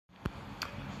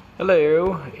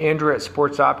Hello, Andrew at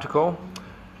Sports Optical.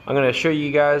 I'm going to show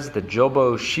you guys the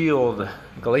Julbo Shield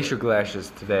Glacier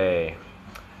glasses today.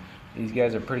 These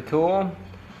guys are pretty cool,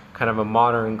 kind of a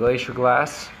modern glacier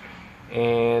glass,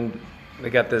 and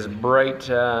they got this bright,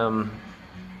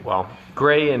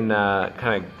 gray and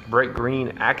kind of bright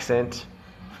green accent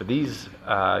for these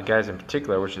guys in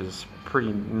particular, which is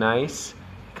pretty nice.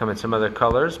 Come in some other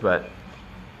colors, but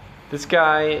this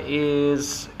guy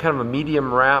is kind of a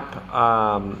medium wrap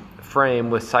frame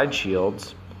with side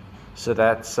shields, so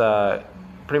that's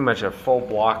pretty much a full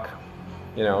block,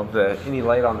 any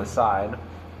light on the side,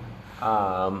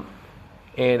 and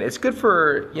it's good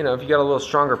for if you got a little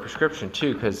stronger prescription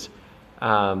too, because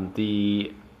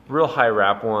the real high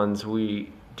wrap ones,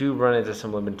 we do run into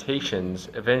some limitations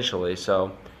eventually, so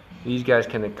these guys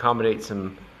can accommodate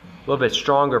some a little bit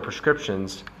stronger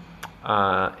prescriptions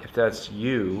if that's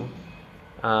you.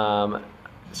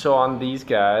 So on these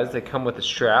guys, they come with a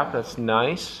strap. That's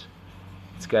nice.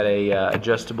 It's got a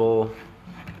adjustable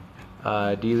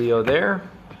dealio there,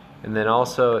 and then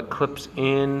also it clips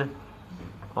in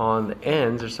on the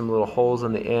ends. There's some little holes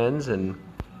on the ends, and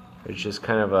there's just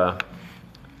kind of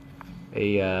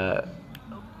a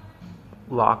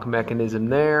lock mechanism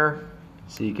there,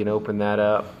 so you can open that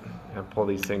up and pull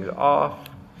these things off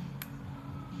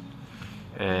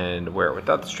and wear it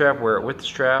without the strap, wear it with the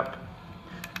strap.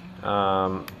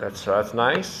 That's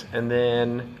nice. And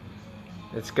then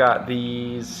it's got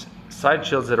these side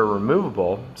shields that are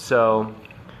removable, so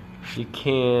you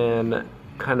can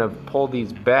kind of pull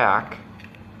these back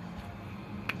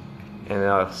and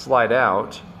they'll slide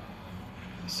out,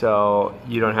 so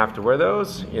you don't have to wear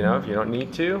those if you don't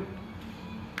need to.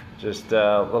 Just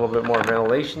a little bit more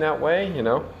ventilation that way.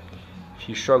 If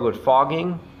you struggle with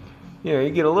fogging, you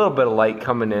get a little bit of light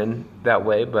coming in that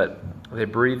way, but they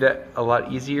breathe it a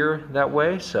lot easier that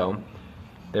way, so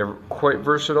they're quite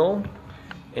versatile.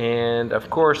 And of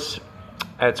course,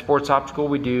 at Sports Optical,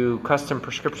 we do custom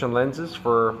prescription lenses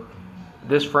for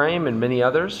this frame and many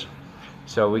others.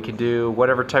 So we can do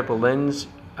whatever type of lens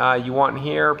you want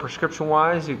here,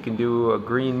 prescription-wise. You can do a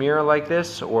green mirror like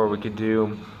this, or we could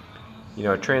do,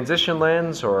 a transition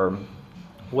lens, or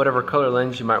whatever color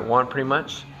lens you might want, pretty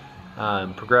much.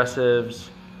 Progressives,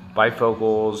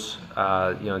 bifocals,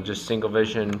 just single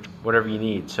vision, whatever you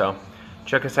need. So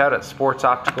check us out at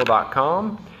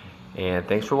sportsoptical.com, and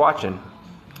thanks for watching.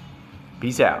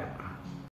 Peace out.